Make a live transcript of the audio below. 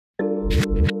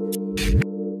Don't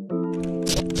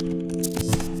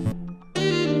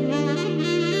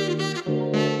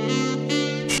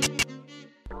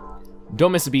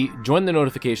miss a beat, join the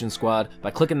notification squad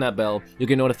by clicking that bell. You'll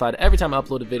get notified every time I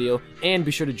upload a video, and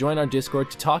be sure to join our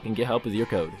Discord to talk and get help with your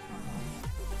code.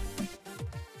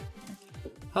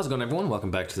 How's it going, everyone?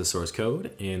 Welcome back to the source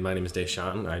code, and my name is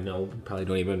Deshaun. I know you probably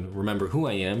don't even remember who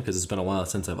I am because it's been a while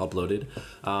since I've uploaded,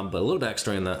 but a little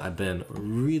backstory on that. I've been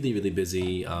really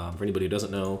busy. For anybody who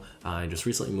doesn't know, I just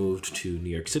recently moved to New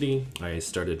York City. I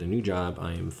started a new job.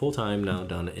 I am full-time now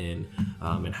down in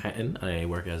Manhattan. I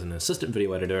work as an assistant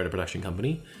video editor at a production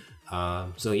company.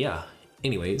 So yeah,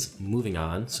 anyways, moving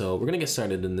on. So we're gonna get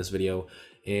started in this video.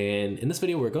 And in this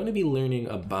video, we're going to be learning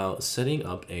about setting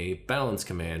up a balance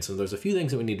command. So there's a few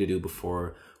things that we need to do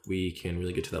before we can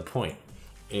really get to that point.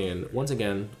 And once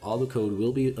again, all the code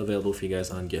will be available for you guys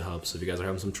on GitHub. So if you guys are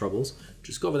having some troubles,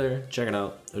 just go over there, check it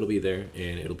out. It'll be there,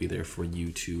 and it'll be there for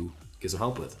you to get some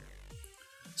help with.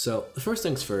 So the first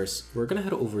things first, we're gonna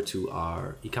head over to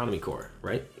our economy core,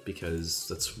 right? Because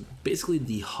that's basically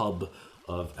the hub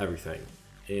of everything.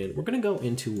 And we're gonna go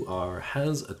into our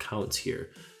has accounts here.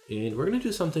 And we're gonna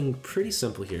do something pretty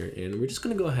simple here, and we're just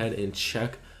gonna go ahead and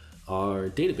check our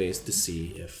database to see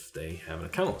if they have an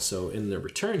account. So in the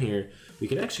return here, we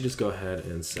can actually just go ahead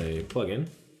and say plugin,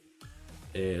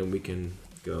 and we can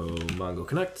go Mongo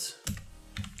connect.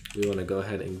 We wanna go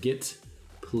ahead and get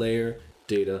player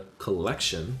data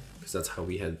collection, because that's how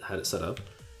we had it set up.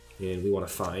 And we wanna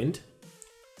find,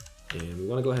 and we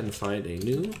wanna go ahead and find a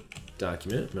new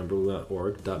document. Remember, we got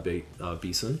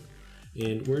org.bson.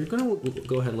 And we're going to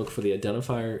go ahead and look for the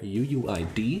identifier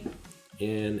UUID,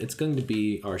 and it's going to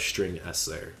be our string S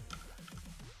there,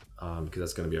 because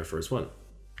that's going to be our first one.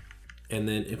 And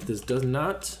then if this does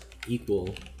not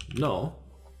equal null,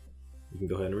 we can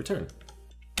go ahead and return.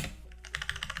 And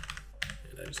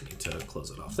I just need to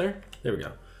close it off there. There we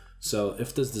go. So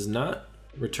if this does not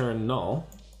return null,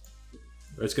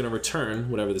 or it's going to return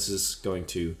whatever this is going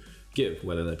to give,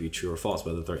 whether that be true or false,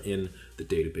 whether they're in the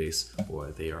database or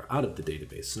they are out of the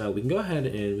database. So now we can go ahead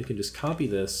and we can just copy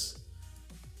this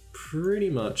pretty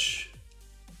much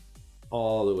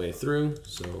all the way through.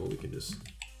 So we can just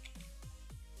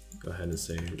go ahead and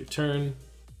say return.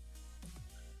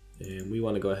 And we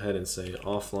want to go ahead and say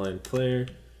offline player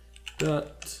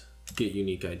dot get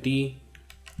unique ID.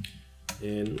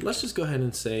 And let's just go ahead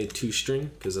and say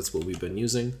toString, because that's what we've been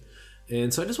using.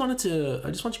 And so I just want you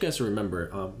guys to remember,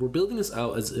 we're building this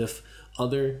out as if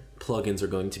other plugins are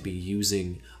going to be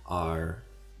using our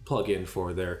plugin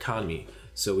for their economy.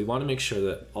 So we want to make sure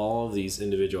that all of these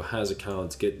individual has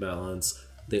accounts, get balance,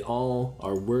 they all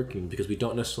are working, because we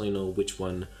don't necessarily know which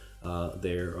one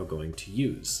they are going to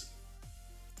use.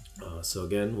 So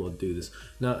again, we'll do this.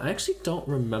 Now, I actually don't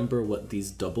remember what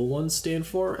these double ones stand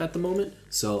for at the moment.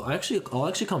 So I'll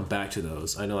actually come back to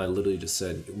those. I know I literally just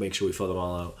said, make sure we fill them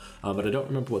all out, but I don't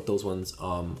remember what those ones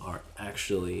are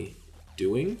actually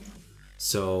doing.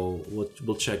 So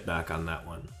we'll check back on that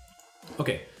one.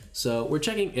 Okay, so we're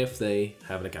checking if they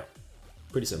have an account.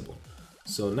 Pretty simple.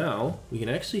 So now we can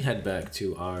actually head back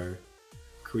to our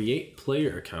create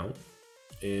player account.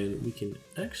 And we can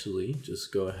actually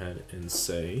just go ahead and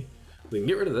say, we can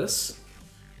get rid of this,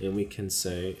 and we can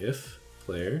say if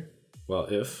player, well,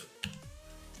 if,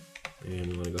 and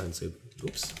we want to go ahead and say,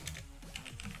 oops,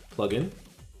 plugin,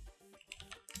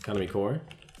 economy core,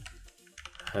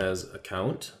 has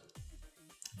account.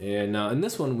 And now in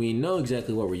this one, we know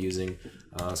exactly what we're using,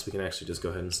 so we can actually just go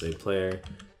ahead and say player,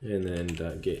 and then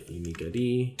 .get unique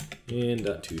ID, and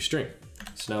 .toString.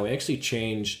 So now we actually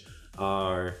change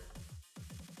our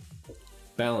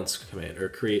balance command, or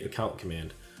create account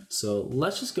command. So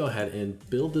let's just go ahead and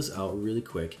build this out really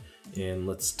quick, and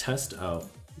let's test out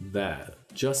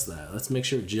just that. Let's make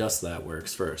sure just that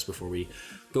works first before we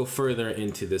go further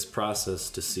into this process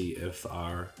to see if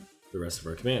the rest of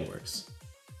our command works.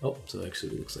 Oh, so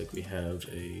actually it looks like we have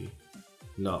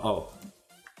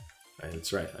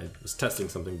that's right, I was testing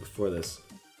something before this.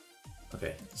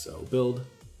 Okay, so build,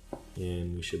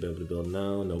 and we should be able to build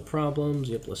now, no problems.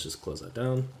 Yep, let's just close that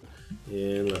down.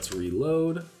 And let's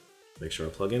reload, make sure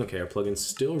our plugin, okay, our plugin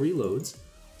still reloads.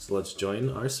 So let's join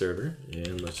our server,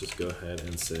 and let's just go ahead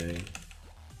and say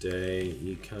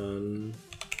econ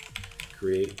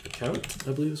create account,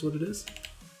 I believe is what it is.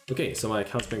 Okay, so my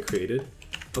account's been created.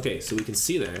 Okay, so we can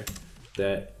see there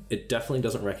that it definitely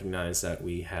doesn't recognize that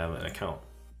we have an account.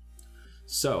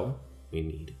 So we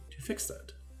need to fix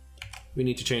that. We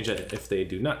need to change that if they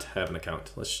do not have an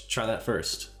account. Let's try that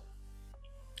first.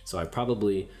 So I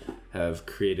probably have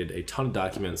created a ton of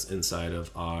documents inside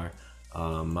of our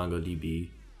MongoDB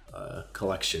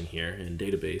collection here in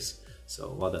database. So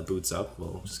while that boots up,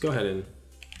 we'll just go ahead and,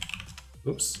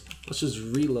 oops, let's just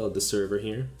reload the server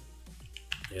here.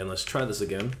 And let's try this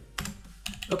again.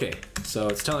 Okay, so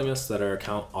it's telling us that our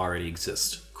account already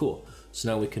exists. Cool. So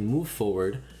now we can move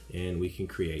forward and we can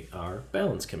create our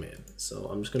balance command. So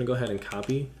I'm just gonna go ahead and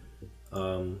copy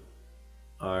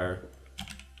our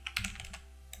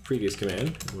previous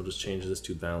command. And we'll just change this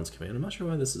to balance command. I'm not sure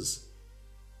why this is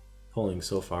pulling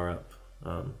so far up.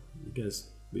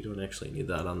 We don't actually need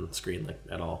that on the screen like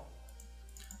at all.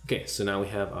 Okay, so now we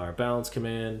have our balance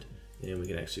command, and we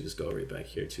can actually just go right back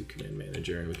here to command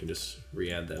manager, and we can just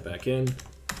re-add that back in,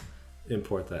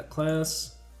 import that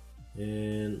class,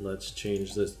 and let's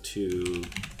change this to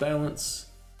balance.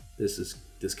 This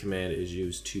command is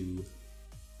used to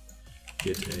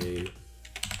get a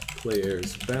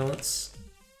player's balance.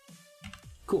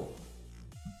 Cool.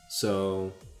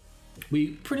 So we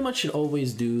pretty much should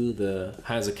always do the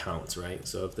has accounts, right?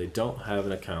 So if they don't have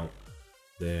an account,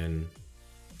 then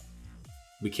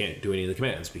we can't do any of the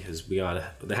commands because they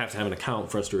have to have an account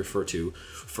for us to refer to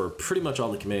for pretty much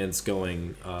all the commands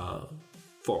going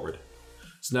forward.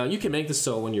 So now you can make this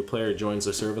so when your player joins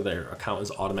the server, their account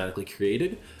is automatically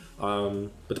created.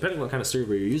 But depending on what kind of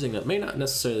server you're using, that may not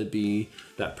necessarily be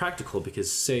that practical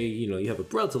because say, you have a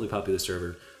relatively popular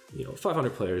server,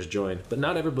 500 players join, but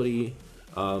not everybody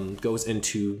goes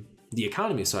into the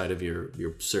economy side of your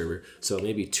server. So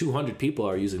maybe 200 people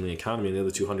are using the economy and the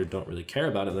other 200 don't really care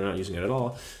about it. They're not using it at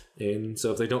all. And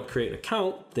so if they don't create an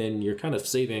account, then you're kind of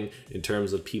saving in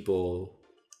terms of people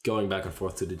going back and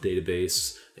forth to the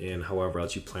database and however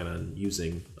else you plan on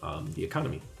using the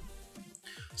economy.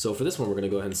 So for this one, we're going to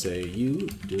go ahead and say you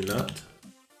do not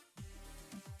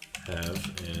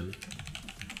have an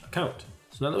account.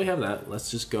 So now that we have that, let's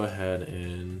just go ahead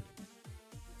and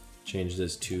change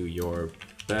this to your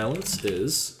balance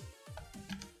is,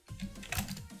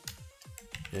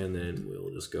 and then we'll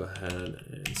just go ahead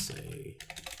and say,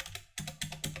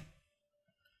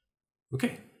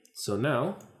 okay, so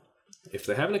now if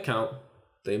they have an account,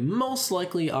 they most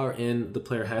likely are in the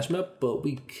player Hashmap, but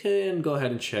we can go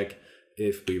ahead and check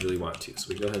if we really want to. So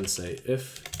we go ahead and say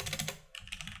if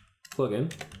plugin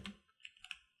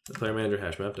the player manager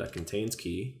Hashmap that contains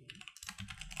key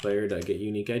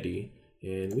player.getUniqueID,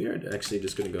 and we are actually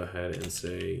just going to go ahead and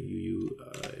say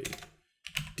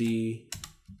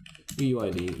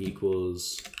UUID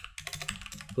equals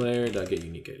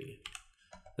player.getUniqueID.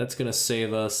 That's going to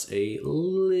save us a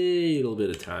little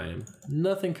bit of time.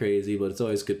 Nothing crazy, but it's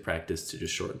always good practice to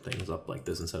just shorten things up like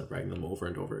this instead of writing them over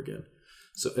and over again.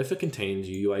 So if it contains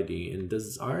UUID, and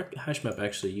does our Hashmap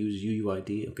actually use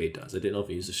UUID? Okay, it does. I didn't know if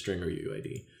it used a string or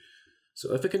UUID.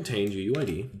 So if it contains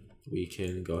UUID, we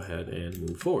can go ahead and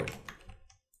move forward.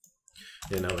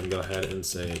 And now we can go ahead and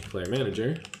say player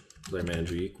manager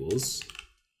equals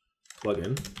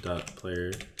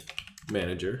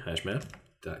plugin.playerManager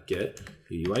Hashmap.get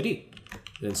UUID.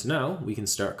 And so now we can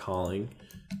start calling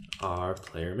our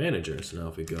player manager. So now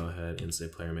if we go ahead and say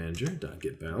player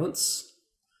manager.get balance,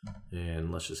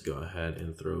 and let's just go ahead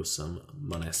and throw some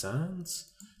money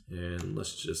signs, and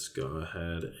let's just go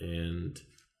ahead and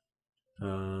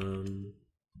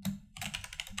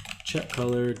check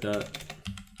color dot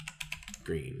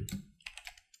green,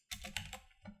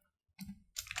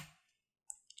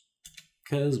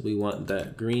 because we want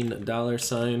that green dollar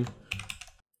sign.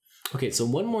 Okay, so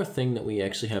one more thing that we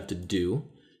actually have to do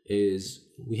is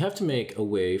we have to make a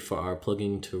way for our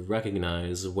plugin to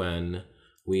recognize when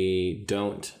a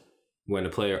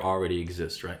player already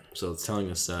exists, right? So it's telling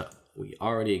us that we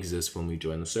already exist when we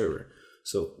join the server.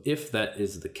 So if that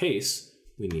is the case,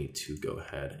 we need to go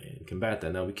ahead and combat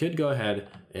that. Now we could go ahead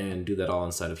and do that all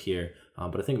inside of here,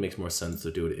 but I think it makes more sense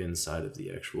to do it inside of the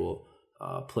actual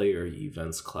player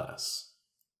events class.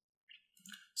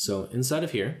 So inside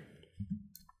of here,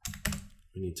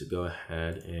 we need to go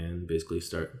ahead and basically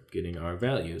start getting our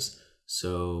values.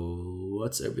 So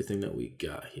what's everything that we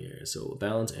got here? So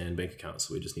balance and bank account.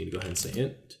 So we just need to go ahead and say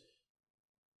int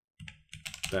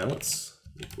balance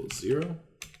equals 0,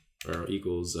 or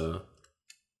equals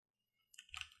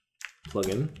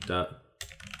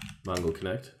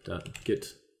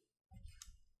plugin.mongoconnect.get.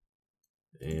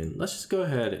 And let's just go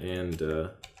ahead and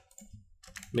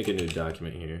make a new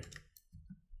document here.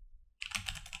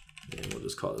 And we'll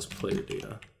just call this player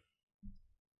data.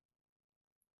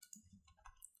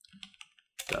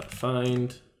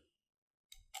 Find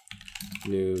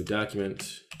new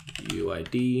document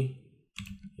UID,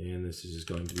 and this is just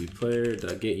going to be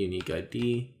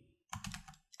player.getUniqueID,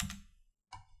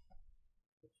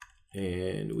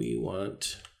 and we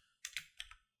want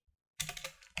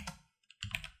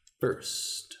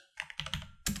first.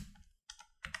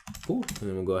 Cool. And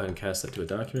then we'll go ahead and cast that to a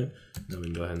document. Now we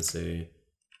can go ahead and say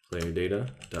player data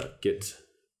dot get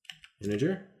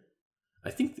integer.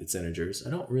 I think it's integers. I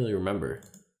don't really remember.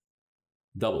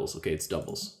 Doubles. Okay, it's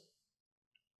doubles.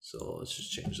 So let's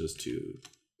just change this to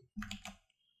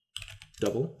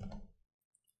double.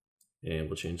 And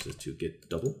we'll change this to get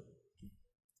double.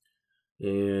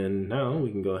 And now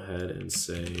we can go ahead and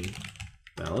say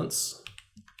balance.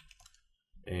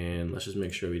 And let's just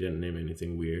make sure we didn't name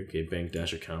anything weird. Okay, bank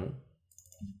dash account.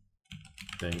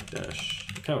 Bank dash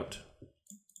account.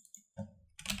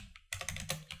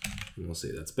 And we'll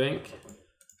say that's bank.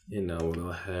 And now we'll go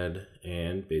ahead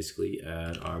and basically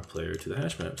add our player to the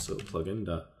hash map. So plugin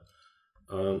dot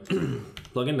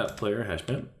plugin.player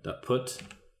hashmap dot put,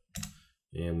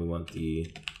 and we want the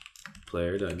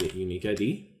player dot get unique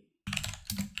ID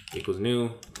equals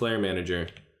new player manager.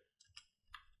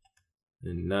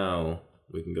 And now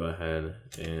we can go ahead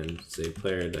and say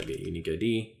player dot get unique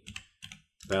ID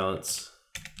balance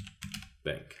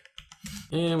bank,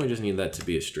 and we just need that to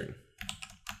be a string.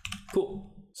 Cool.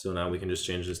 So now we can just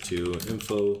change this to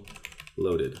info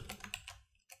loaded.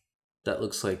 That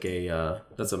looks like a,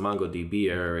 that's a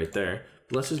MongoDB error right there.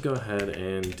 But let's just go ahead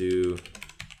and do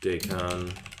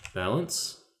daycon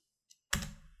balance.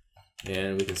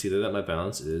 And we can see that my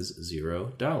balance is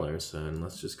 $0. And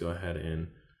let's just go ahead and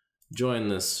join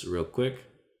this real quick.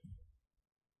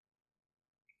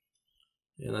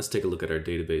 And let's take a look at our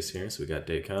database here. So we got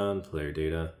daycon, player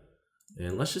data,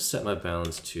 and let's just set my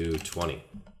balance to 20.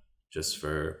 Just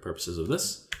for purposes of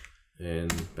this,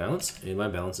 and balance, and my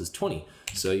balance is 20.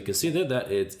 So you can see there that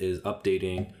it is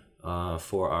updating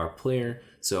for our player.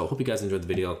 So hope you guys enjoyed the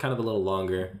video. Kind of a little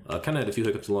longer, kind of had a few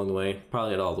hiccups along the way,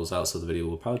 probably had all those out, so the video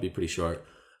will probably be pretty short.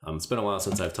 It's been a while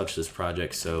since I've touched this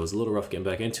project, so it was a little rough getting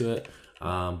back into it.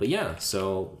 But yeah,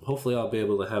 so hopefully I'll be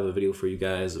able to have a video for you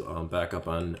guys back up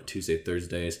on Tuesday,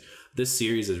 Thursdays. This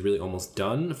series is really almost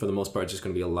done. For the most part, it's just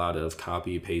going to be a lot of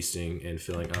copy, pasting, and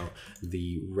filling out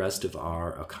the rest of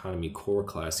our economy core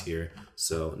class here.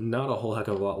 So not a whole heck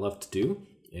of a lot left to do.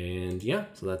 And yeah,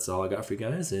 so that's all I got for you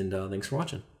guys, and thanks for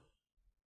watching.